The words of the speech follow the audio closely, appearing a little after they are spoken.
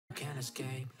can't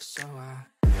escape, so I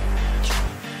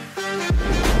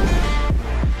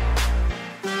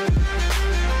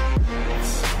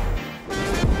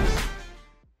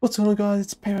What's going on, guys?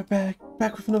 It's PaperBag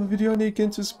back with another video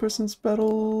against this person's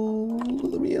battle.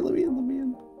 Let me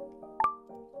in.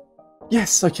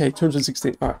 Yes, okay,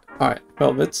 216. Alright.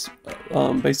 Well, that's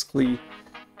basically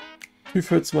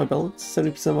 2/3 of my balance,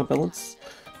 70% of my balance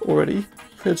already.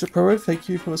 Friendship Pro, thank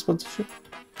you for the sponsorship.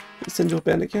 Send your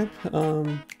bandit.camp.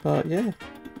 But yeah,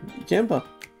 Gamba.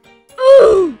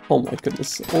 Oh my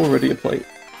goodness, already a plate.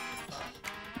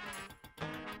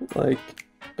 Like,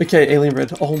 okay, Alien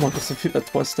Red. Oh my gosh, I've hit that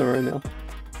twice in a row now.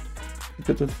 A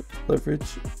bit of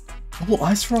leverage. Oh,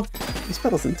 Ice Rock. This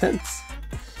battle's intense.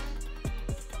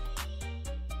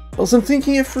 I wasn't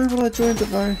thinking it through when I joined it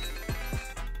though.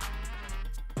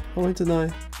 I won't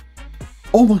deny.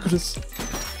 Oh my goodness.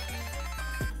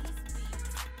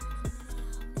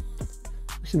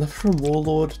 Enough from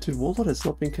Warlord. Dude, Warlord has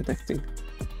not been connecting.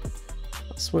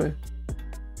 I swear.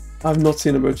 I've not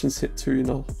seen a Merchant's hit 2 in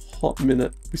a hot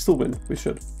minute. We still win. We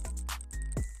should.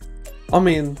 I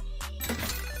mean,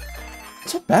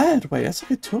 it's not bad. Wait, that's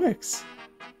like a 2x.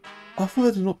 I thought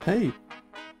I did not pay.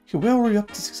 Okay, we're already up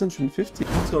to 650.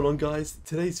 What's going on, guys?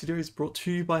 Today's video is brought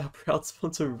to you by our proud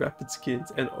sponsor, Rapid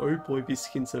Skins. And oh boy, these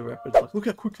skins are rapid. Like, look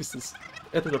how quick this is.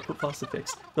 Editor put fast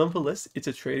effects. Nonetheless, it's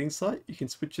a trading site. You can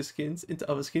switch your skins into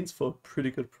other skins for a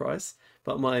pretty good price.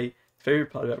 But my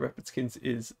favorite part about Rapid Skins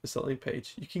is the selling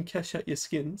page. You can cash out your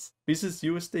skins. This is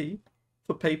USD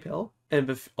for PayPal. And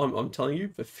I'm telling you,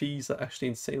 the fees are actually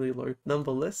insanely low.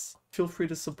 Nonetheless, feel free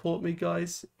to support me,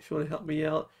 guys. If you want to help me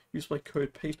out, use my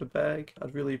code PaperBag.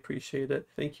 I'd really appreciate it.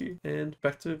 Thank you. And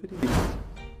back to the video.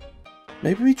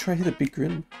 Maybe we try hit a big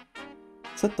grin.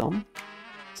 Is that dumb?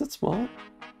 Is that smart?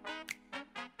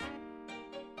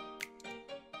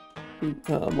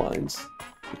 Mines.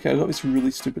 Okay, I got this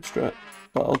really stupid strat.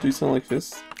 But I'll do something like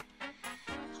this.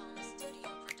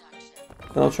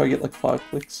 And I'll try to get like 5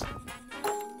 clicks.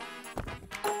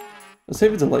 I'll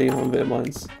save a delay on their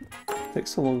mines. It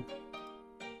takes so long.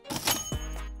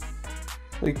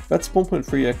 Like, that's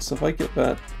 1.3x, so if I get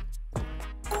that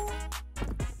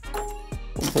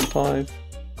 1.5.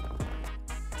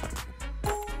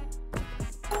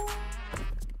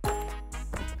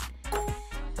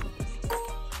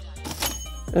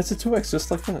 It's a 2x just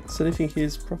like that, so anything here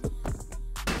is profit.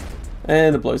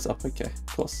 And it blows up, okay, of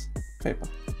course. Paper.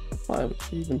 Why would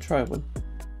she even try one?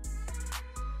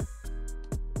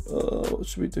 What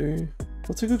should we do?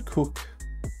 What's a good cook?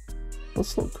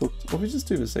 What's not cooked? Well, we just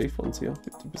do the safe ones here.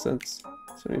 50%,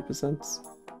 70%.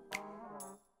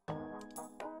 I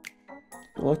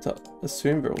like to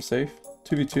assume they're all safe.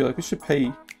 2v2, like we should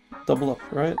pay double up,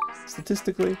 right?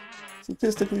 Statistically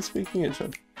speaking, it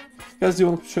should. If you guys do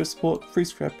want to show support, free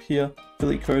scrap here,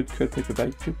 affiliate code PaperBag.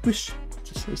 If you wish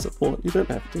to show support, you don't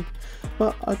have to.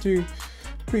 But I do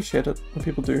appreciate it when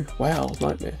people do. Wow,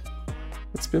 nightmare.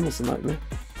 That spin was a nightmare.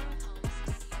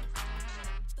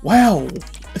 Wow!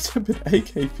 It's a bit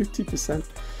AK, 50%.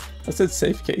 I said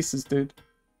safe cases, dude.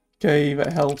 Okay,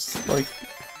 that helps. Like,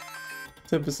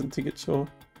 10% ticket, sure.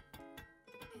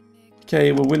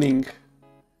 Okay, we're winning.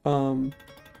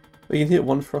 We can hit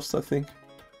 1 frost, I think.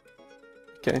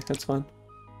 Okay, that's fine.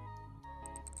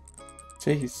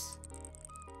 Jeez.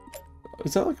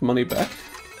 Is that like money back?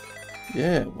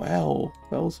 Yeah, wow.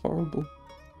 That was horrible.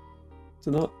 Do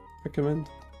not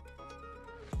recommend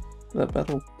that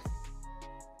battle.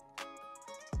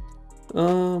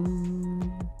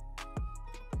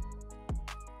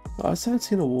 I just haven't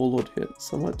seen a Warlord hit,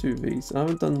 so I might do these. I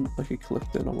haven't done like a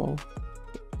collector in a while.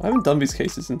 I haven't done these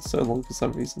cases in so long for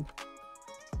some reason.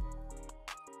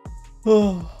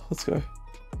 Oh, let's go.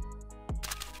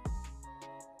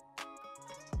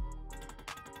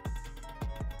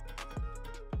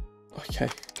 Okay,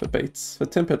 the baits. The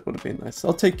Trumpet would have been nice.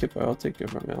 I'll take it though, I'll take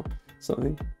it right now.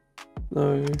 Something.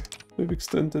 No, we've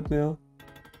extended now.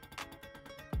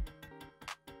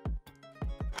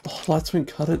 Oh, Lightswing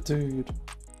cut it, dude.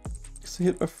 Because I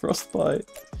hit my frostbite.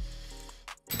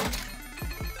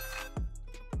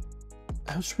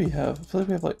 How should we have? I feel like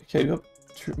we have like, okay,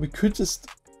 we could just,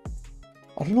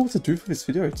 I don't know what to do for this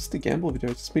video, just a gamble video,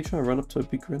 just me trying to run up to a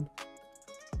big grin.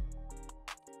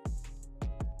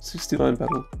 69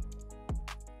 battle.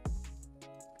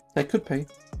 That could pay.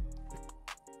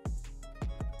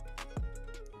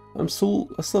 I still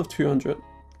have 200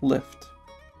 left.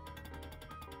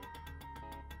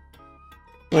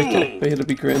 Okay, they hit a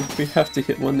big grin. We have to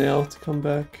hit one now to come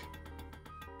back.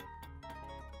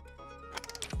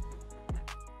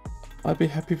 I'd be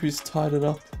happy if we just tied it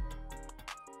up.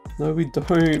 No, we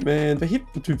don't, man. They hit,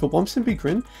 dude, the 1% big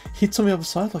grin hits on the other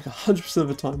side like 100% of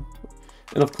the time.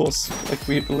 And of course, like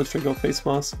we hit the electric gold face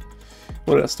mask.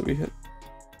 What else do we hit?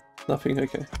 Nothing,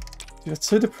 okay. Dude, that's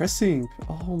so depressing.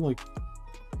 Oh my.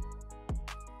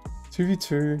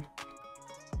 2v2.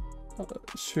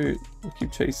 Shoot, I'll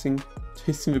keep chasing.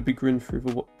 Chasing the big grin through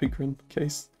the big grin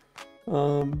case.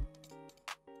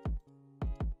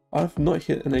 I've not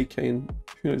hit an AK in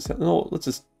who knows how. No, let's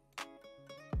just.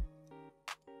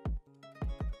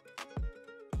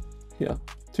 Yeah,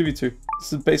 2v2.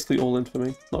 This is basically all in for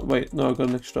me. No, wait, no, I've got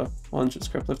an extra 100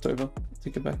 scrap left over.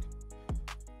 Take it back.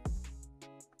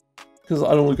 Because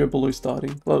I don't want to go below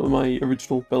starting, like my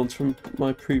original balance from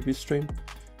my previous stream.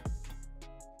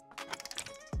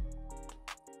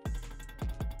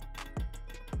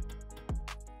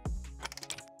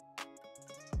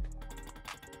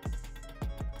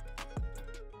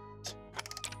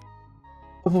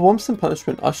 For Wumps and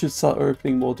Punishment, I should start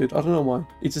opening more, dude. I don't know why.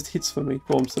 It just hits for me,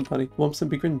 for Wumps and Punny. Wumps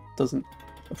and Big Grin doesn't.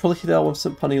 I probably hit our Wumps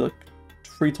and Punny like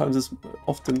 3 times as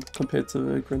often compared to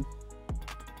the Grin.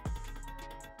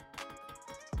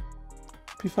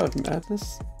 P5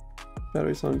 Madness?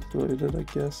 Batteries unloaded, I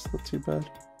guess. Not too bad.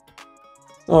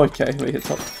 Oh, okay, we hit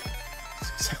top.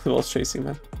 That's exactly what I was chasing,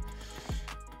 man.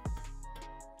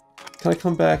 Can I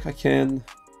come back? I can.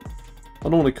 I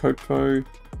don't want to cope pro.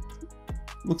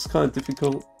 Looks kind of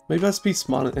difficult. Maybe I should be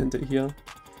smart and end it here.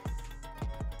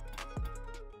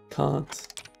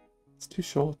 Can't. It's too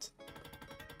short.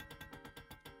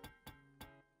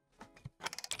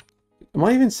 Am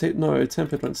I even safe? No,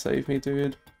 Trumpet won't save me,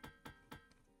 dude.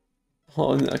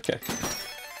 Oh, okay.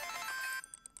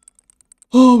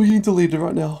 Oh, we need to lead it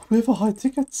right now. We have a high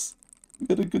tickets. We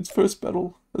got a good first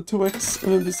battle. A 2x,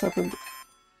 and then this happened.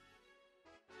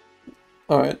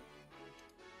 Alright.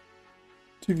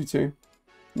 2v2.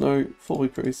 No, fully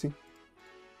crazy.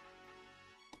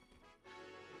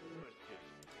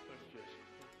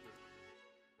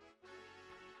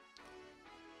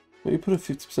 Maybe put a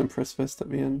 50% press vest at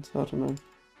the end. I don't know.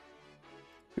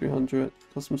 300.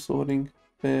 Custom sorting.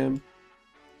 Bam.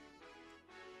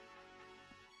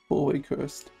 4-way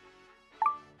cursed.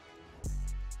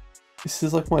 This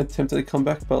is like my attempt at a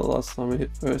comeback, but last time I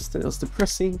hit first and it was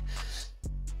depressing.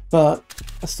 But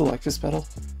I still like this battle.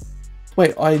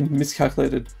 Wait, I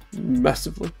miscalculated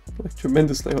massively, like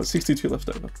tremendously. I got 62 left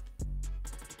over.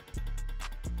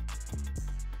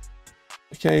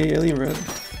 Okay, Alien Red.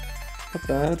 Not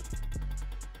bad.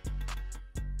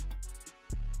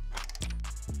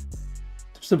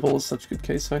 The ball is such a good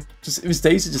case, though. Just if his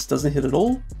days it just doesn't hit at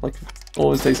all. Like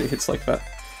all his days it hits like that.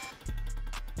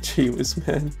 Gee whiz,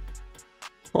 man.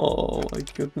 Oh my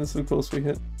goodness, of course we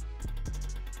hit.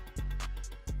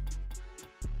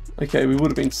 Okay, we would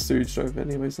have been stooged over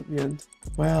anyways at the end.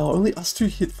 Wow, only us two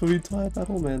hit for the entire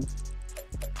battle, man.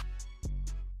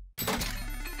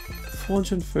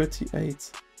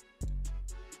 438.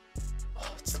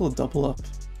 Oh, it's still a double up.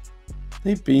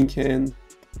 They bean can.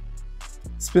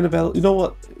 Spin a battle. You know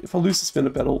what? If I lose the spin a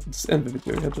battle, just end the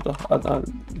video.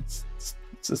 It's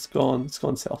just gone. It's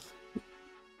gone south.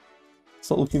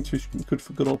 It's not looking too good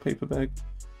for good old PaperBag.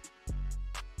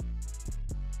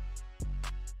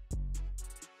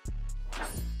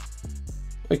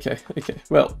 Okay, okay,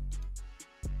 well.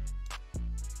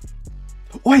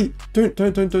 Wait! Don't. I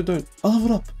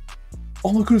leveled up!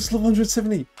 Oh my goodness, level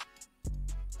 170!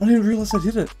 I didn't realize I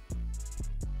did it.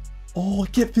 Oh, I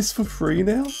get this for free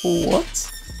now?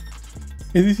 What?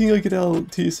 Anything I get out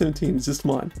of tier 17 is just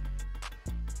mine.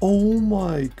 Oh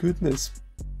my goodness.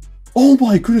 Oh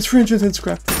my goodness, 310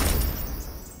 scrap!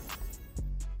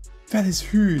 That is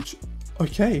huge.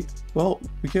 Okay, well,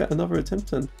 we get another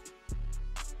attempt then.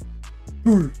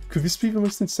 Ooh, could this be the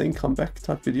most insane comeback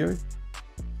type video?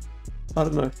 I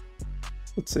don't know.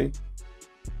 Let's see.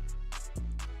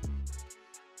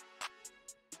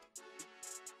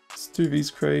 Let's do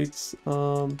these crates.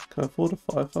 Can I afford a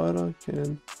firefighter?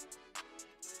 Can.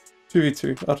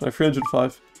 2v2. I don't know,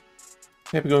 305.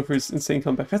 Maybe going for his insane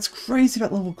comeback. That's crazy,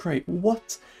 that level crate.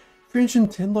 What?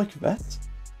 310 like that?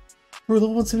 Bro,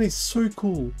 level 170 is so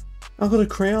cool. I got a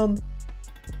crown.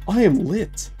 I am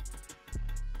lit.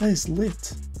 That is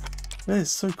lit. That is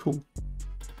so cool.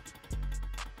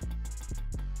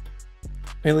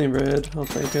 Alien Red, I'll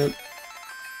take it.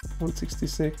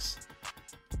 166.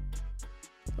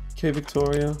 Okay,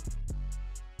 Victoria.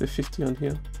 They're 50 on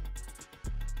here.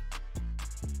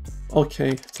 Okay,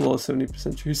 it's a lot of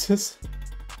 70% juices.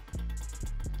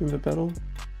 In the battle.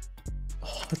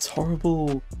 Oh, that's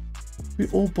horrible. We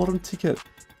all bottom ticket.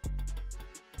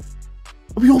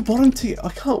 We all bottom ticket. I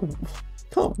can't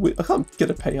get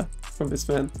a payout from this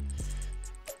man.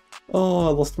 Oh,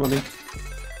 I lost money.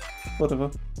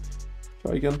 Whatever.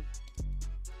 Try again.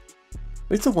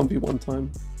 It's a 1v1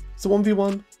 time. It's a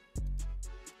 1v1.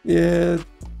 Yeah.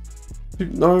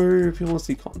 No, people want to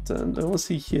see content. I want to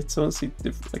see hits. I want to see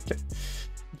different. Okay.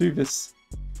 Do this.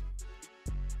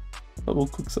 But we'll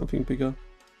cook something bigger.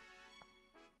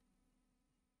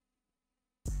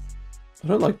 I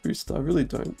don't like Booster. I really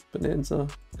don't. Bonanza.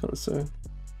 Connoisseur.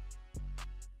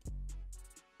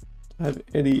 I have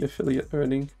any affiliate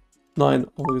earning. 9.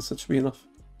 Oh, that should be enough.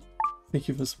 Thank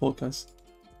you for the support, guys.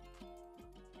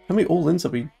 How many all-ins are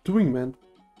we doing, man?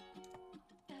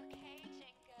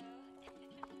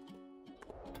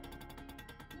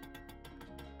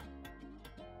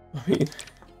 I mean,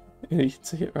 any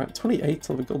hits a hit, right? 28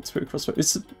 on the gold spirit crossbow.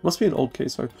 It must be an old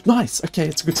case, though. Nice! Okay,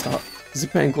 it's a good start.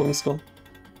 Zip and glowing skull.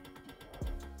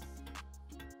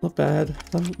 Not bad.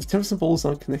 The 10% balls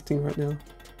aren't connecting right now.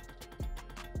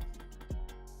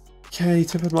 Okay,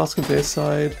 tempered mask on their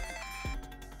side.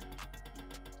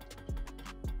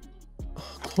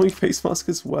 Oh, glowing face mask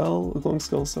as well. A glowing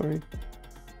skull, sorry.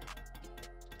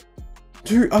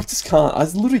 Dude, I just can't. I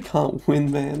literally can't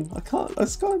win, man. I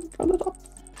just can't run it up.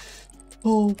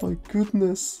 Oh my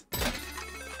goodness.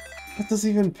 That doesn't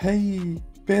even pay.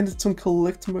 Bandit's on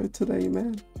collect mode today,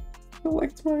 man.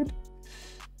 Collect mode.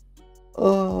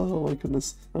 Oh my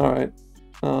goodness. Alright.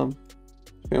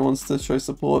 If anyone wants to show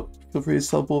support, feel free to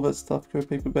sub all that stuff. Go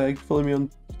PaperBag. Follow me on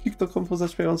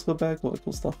kick.com/PaperBag, all that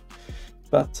cool stuff.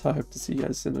 But I hope to see you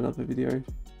guys in another video.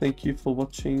 Thank you for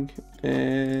watching,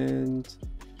 and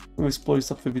when this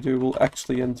blows up, the video will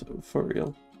actually end for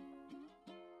real.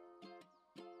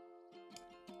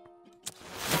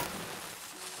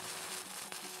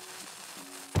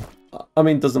 I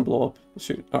mean, doesn't blow up.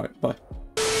 Shoot. Alright, bye.